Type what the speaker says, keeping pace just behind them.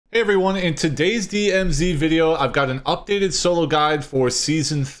Hey everyone, in today's DMZ video, I've got an updated solo guide for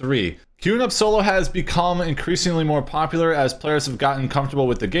Season 3. Queuing up solo has become increasingly more popular as players have gotten comfortable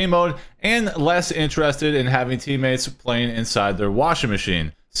with the game mode and less interested in having teammates playing inside their washing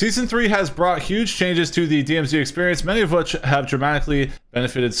machine. Season 3 has brought huge changes to the DMZ experience, many of which have dramatically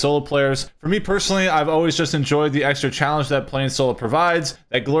benefited solo players. For me personally, I've always just enjoyed the extra challenge that playing solo provides.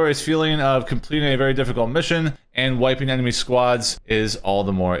 That glorious feeling of completing a very difficult mission and wiping enemy squads is all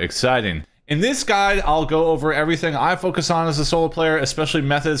the more exciting. In this guide, I'll go over everything I focus on as a solo player, especially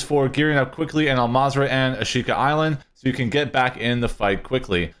methods for gearing up quickly in Mazrah and Ashika Island, so you can get back in the fight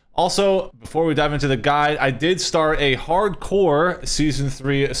quickly. Also, before we dive into the guide, I did start a hardcore Season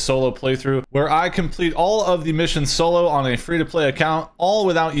 3 solo playthrough where I complete all of the missions solo on a free-to-play account, all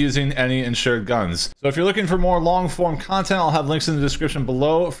without using any insured guns. So if you're looking for more long-form content, I'll have links in the description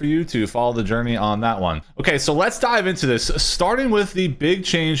below for you to follow the journey on that one. Okay, so let's dive into this, starting with the big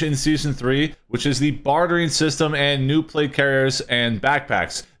change in Season 3, which is the bartering system and new plate carriers and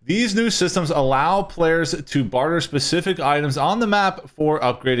backpacks. These new systems allow players to barter specific items on the map for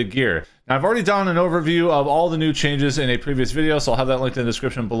upgraded gear. Now, I've already done an overview of all the new changes in a previous video, so I'll have that linked in the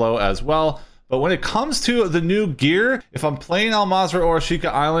description below as well. But when it comes to the new gear, if I'm playing Mazrah or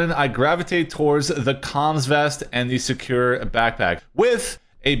Ashika Island, I gravitate towards the comms vest and the secure backpack, with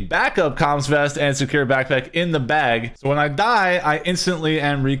a backup comms vest and secure backpack in the bag. So when I die, I instantly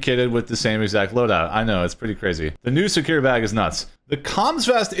am rekitted with the same exact loadout. I know, it's pretty crazy. The new secure bag is nuts. The comms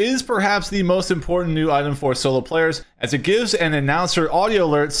vest is perhaps the most important new item for solo players, as it gives an announcer audio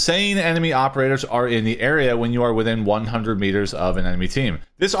alert saying enemy operators are in the area when you are within 100 meters of an enemy team.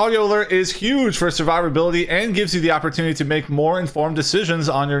 This audio alert is huge for survivability and gives you the opportunity to make more informed decisions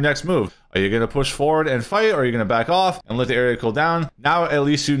on your next move. Are you going to push forward and fight, or are you going to back off and let the area cool down? Now at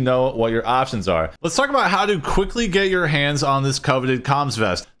least you know what your options are. Let's talk about how to quickly get your hands on this coveted comms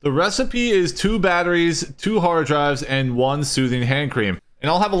vest. The recipe is 2 batteries, 2 hard drives, and 1 soothing hand cream. And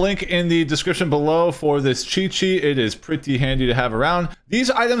I'll have a link in the description below for this cheat sheet. It is pretty handy to have around.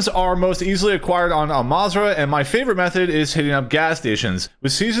 These items are most easily acquired on Mazrah, and my favorite method is hitting up gas stations.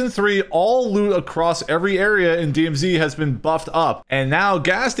 With Season 3, all loot across every area in DMZ has been buffed up, and now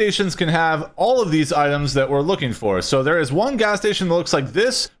gas stations can have all of these items that we're looking for. So there is one gas station that looks like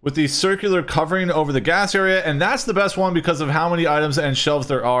this, with the circular covering over the gas area, and that's the best one because of how many items and shelves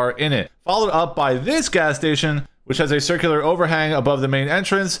there are in it. Followed up by this gas station, which has a circular overhang above the main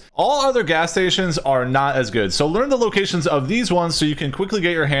entrance. All other gas stations are not as good, so learn the locations of these ones so you can quickly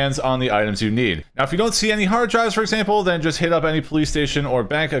get your hands on the items you need. Now, if you don't see any hard drives, for example, then just hit up any police station or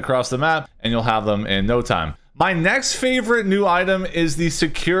bank across the map and you'll have them in no time. My next favorite new item is the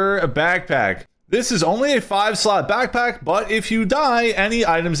secure backpack. This is only a 5-slot backpack, but if you die, any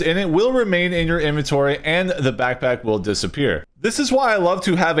items in it will remain in your inventory and the backpack will disappear. This is why I love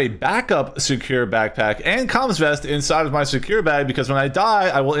to have a backup secure backpack and comms vest inside of my secure bag, because when I die,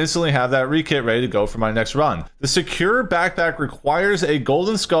 I will instantly have that rekit ready to go for my next run. The secure backpack requires a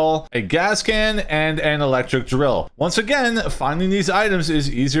golden skull, a gas can, and an electric drill. Once again, finding these items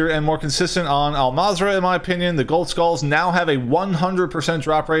is easier and more consistent on Mazrah, in my opinion. The gold skulls now have a 100%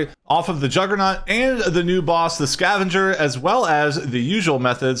 drop rate off of the Juggernaut and the new boss, the Scavenger, as well as the usual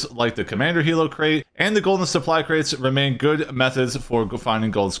methods like the Commander Helo crate and the golden supply crates remain good methods for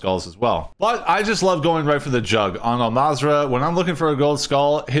finding gold skulls as well. But I just love going right for the jug on Mazrah. When I'm looking for a gold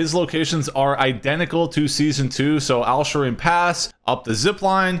skull, his locations are identical to Season 2, so Al Shireen Pass, up the zip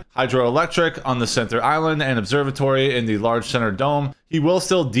line, Hydroelectric on the center island, and Observatory in the large center dome. He will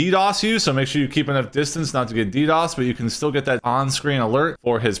still DDoS you, so make sure you keep enough distance not to get DDoS, but you can still get that on-screen alert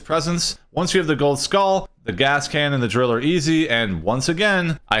for his presence. Once you have the gold skull, the gas can and the drill are easy, and once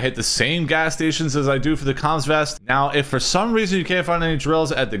again, I hit the same gas stations as I do for the comms vest. Now, if for some reason you can't find any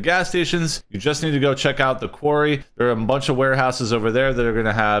drills at the gas stations, you just need to go check out the quarry. There are a bunch of warehouses over there that are going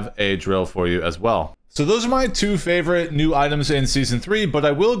to have a drill for you as well. So those are my 2 favorite new items in Season 3, but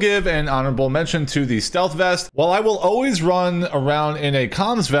I will give an honorable mention to the stealth vest. While I will always run around in a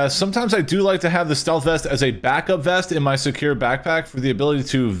comms vest, sometimes I do like to have the stealth vest as a backup vest in my secure backpack for the ability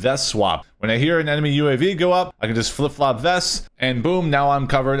to vest swap. When I hear an enemy UAV go up, I can just flip-flop vests, and boom, now I'm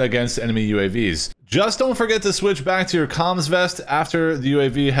covered against enemy UAVs. Just don't forget to switch back to your comms vest after the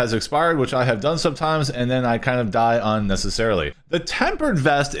UAV has expired, which I have done sometimes, and then I kind of die unnecessarily. The tempered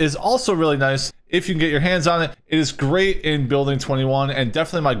vest is also really nice if you can get your hands on it. It is great in building 21 and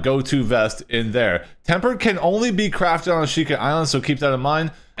definitely my go-to vest in there. Tempered can only be crafted on Ashika Island, so keep that in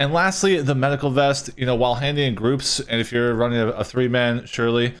mind. And lastly, the medical vest, you know, while handy in groups, and if you're running a three-man,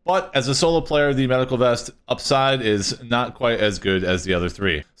 surely. But as a solo player, the medical vest upside is not quite as good as the other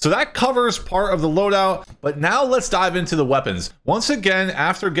three. So that covers part of the loadout, but now let's dive into the weapons. Once again,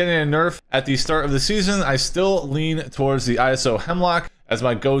 after getting a nerf at the start of the season, I still lean towards the ISO Hemlock as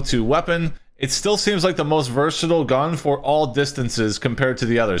my go-to weapon. It still seems like the most versatile gun for all distances compared to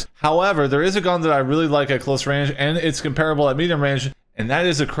the others. However, there is a gun that I really like at close range, and it's comparable at medium range, and that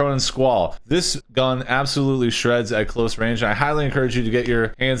is a Cronin Squall. This gun absolutely shreds at close range, and I highly encourage you to get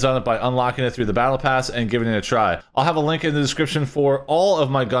your hands on it by unlocking it through the battle pass and giving it a try. I'll have a link in the description for all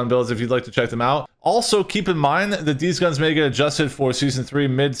of my gun builds if you'd like to check them out. Also, keep in mind that these guns may get adjusted for Season 3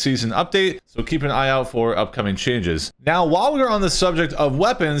 mid-season update, so keep an eye out for upcoming changes. Now, while we're on the subject of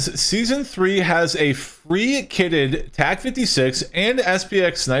weapons, Season 3 has a free kitted TAC-56 and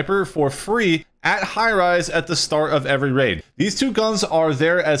SPX sniper for free at high rise at the start of every raid. These two guns are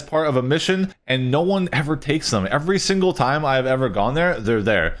there as part of a mission, and no one ever takes them. Every single time I've ever gone there, they're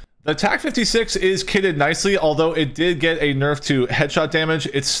there. The TAC-56 is kitted nicely, although it did get a nerf to headshot damage.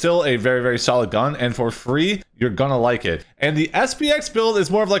 It's still a very, very solid gun, and for free, you're gonna like it. And the SPX build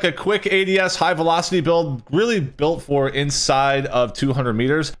is more of like a quick ADS high velocity build, really built for inside of 200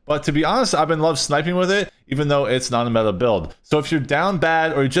 meters. But to be honest, I've been love sniping with it, even though it's not a meta build. So if you're down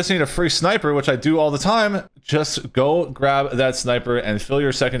bad or you just need a free sniper, which I do all the time, just go grab that sniper and fill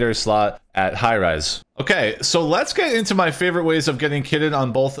your secondary slot at high rise. Okay, so let's get into my favorite ways of getting kitted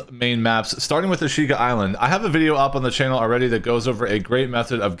on both main maps, starting with Ashika Island. I have a video up on the channel already that goes over a great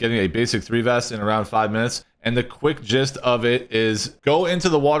method of getting a basic 3 vest in around 5 minutes. And the quick gist of it is go into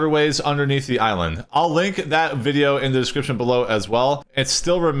the waterways underneath the island. I'll link that video in the description below as well. It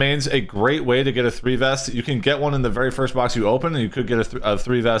still remains a great way to get a 3 vest. You can get one in the very first box you open, and you could get a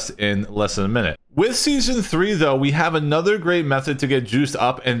 3 vest in less than a minute. With Season 3, though, we have another great method to get juiced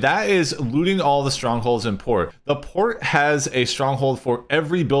up, and that is looting all the strongholds in port. The port has a stronghold for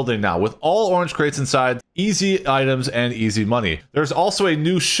every building now, with all orange crates inside, easy items, and easy money. There's also a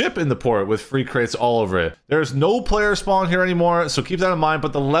new ship in the port with free crates all over it. There's no player spawn here anymore, so keep that in mind,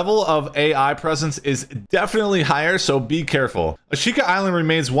 but the level of AI presence is definitely higher, so be careful. Ashika Island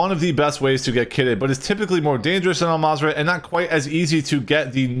remains one of the best ways to get kitted, but is typically more dangerous than Mazrah and not quite as easy to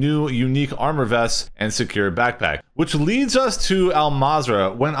get the new unique armor vest and secure backpack. Which leads us to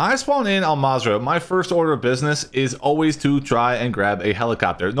Mazrah. When I spawn in Mazrah, my first order of business is always to try and grab a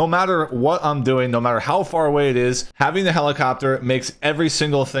helicopter. No matter what I'm doing, no matter how far away it is, having the helicopter makes every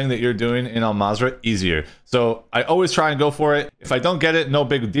single thing that you're doing in Mazrah easier. So I always try and go for it. If I don't get it, no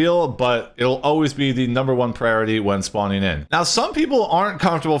big deal, but it'll always be the #1 priority when spawning in. Now, some people aren't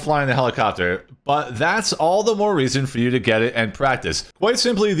comfortable flying the helicopter, but that's all the more reason for you to get it and practice. Quite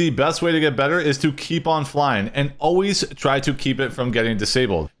simply, the best way to get better is to keep on flying and always try to keep it from getting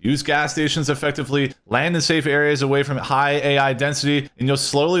disabled. Use gas stations effectively, land in safe areas away from high AI density, and you'll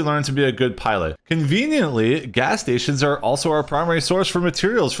slowly learn to be a good pilot. Conveniently, gas stations are also our primary source for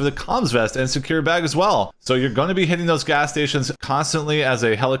materials for the comms vest and secure bag as well. So you're going to be hitting those gas stations constantly as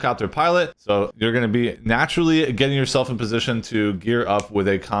a helicopter pilot. So you're going to be naturally getting yourself in position to gear up with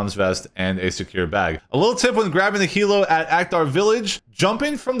a comms vest and a secure bag. A little tip when grabbing the helo at Akhtar Village: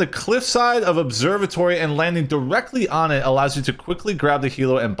 jumping from the cliffside of Observatory and landing directly on it allows you to quickly grab the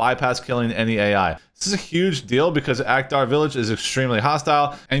helo and bypass killing any AI. This is a huge deal because Akhtar Village is extremely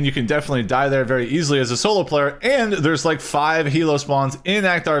hostile, and you can definitely die there very easily as a solo player, and there's like 5 helo spawns in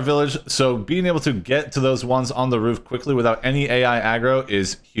Akhtar Village, so being able to get to those ones on the roof quickly without any AI aggro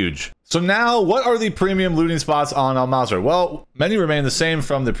is huge. So now, what are the premium looting spots on Mazrah? Well, many remain the same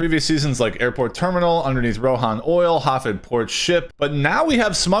from the previous seasons, like Airport Terminal, underneath Rohan Oil, Hafid Port Ship, but now we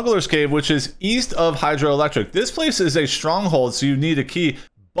have Smuggler's Cave, which is east of Hydroelectric. This place is a stronghold, so you need a key.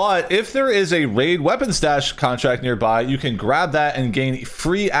 But if there is a raid weapon stash contract nearby, you can grab that and gain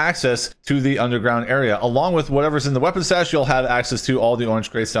free access to the underground area. Along with whatever's in the weapon stash, you'll have access to all the orange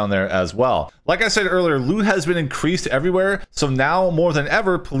crates down there as well. Like I said earlier, loot has been increased everywhere, so now more than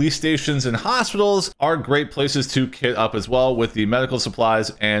ever, police stations and hospitals are great places to kit up as well with the medical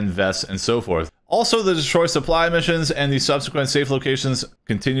supplies and vests and so forth. Also, the destroy supply missions and the subsequent safe locations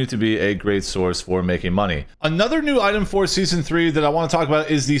continue to be a great source for making money. Another new item for Season 3 that I want to talk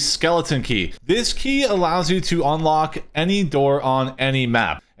about is the skeleton key. This key allows you to unlock any door on any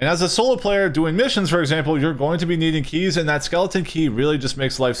map. And as a solo player doing missions, for example, you're going to be needing keys, and that skeleton key really just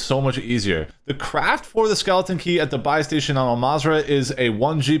makes life so much easier. The craft for the skeleton key at the buy station on Mazrah is a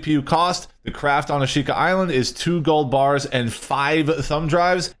 1 GPU cost. The craft on Ashika Island is 2 gold bars and 5 thumb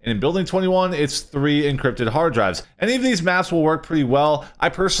drives, and in Building 21, it's 3 encrypted hard drives. Any of these maps will work pretty well. I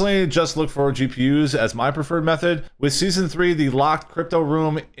personally just look for GPUs as my preferred method. With Season 3, the locked crypto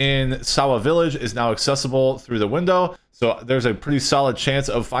room in Sawa Village is now accessible through the window, so there's a pretty solid chance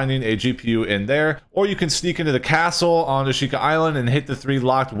of finding a GPU in there. Or you can sneak into the castle on Ashika Island and hit the 3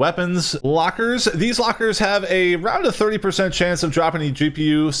 locked weapons lockers. These lockers have around a 30% chance of dropping a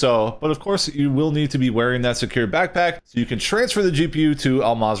GPU, but of course you will need to be wearing that secure backpack so you can transfer the GPU to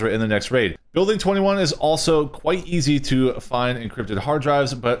Al Mazrah in the next raid. Building 21 is also quite easy to find encrypted hard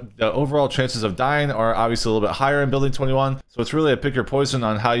drives, but the overall chances of dying are obviously a little bit higher in Building 21, so it's really a pick your poison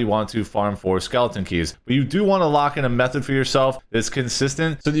on how you want to farm for skeleton keys. But you do want to lock in a method for yourself that's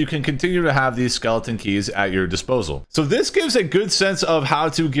consistent so that you can continue to have these skeleton keys at your disposal. So this gives a good sense of how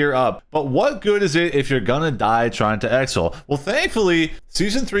to gear up, but what good is it if you're gonna die trying to EXFIL? Well, thankfully,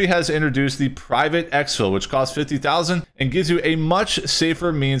 Season 3 has introduced the private EXFIL, which costs 50,000 and gives you a much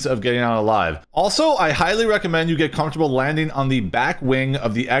safer means of getting out alive. Also, I highly recommend you get comfortable landing on the back wing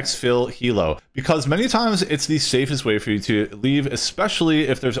of the EXFIL helo, because many times it's the safest way for you to leave, especially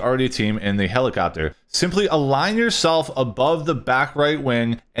if there's already a team in the helicopter. Simply align yourself above the back right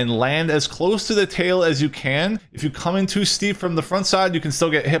wing and land as close to the tail as you can. If you come in too steep from the front side, you can still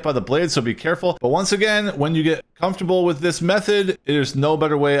get hit by the blade, so be careful. But once again, when you get comfortable with this method, there's no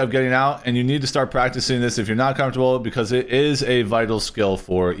better way of getting out, and you need to start practicing this if you're not comfortable, because it is a vital skill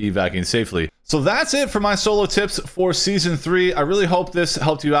for evacing safely. So that's it for my solo tips for Season 3. I really hope this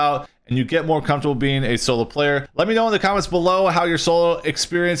helped you out and you get more comfortable being a solo player. Let me know in the comments below how your solo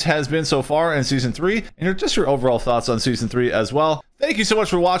experience has been so far in Season 3, and just your overall thoughts on Season 3 as well. Thank you so much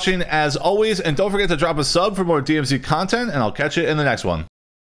for watching, as always, and don't forget to drop a sub for more DMZ content, and I'll catch you in the next one.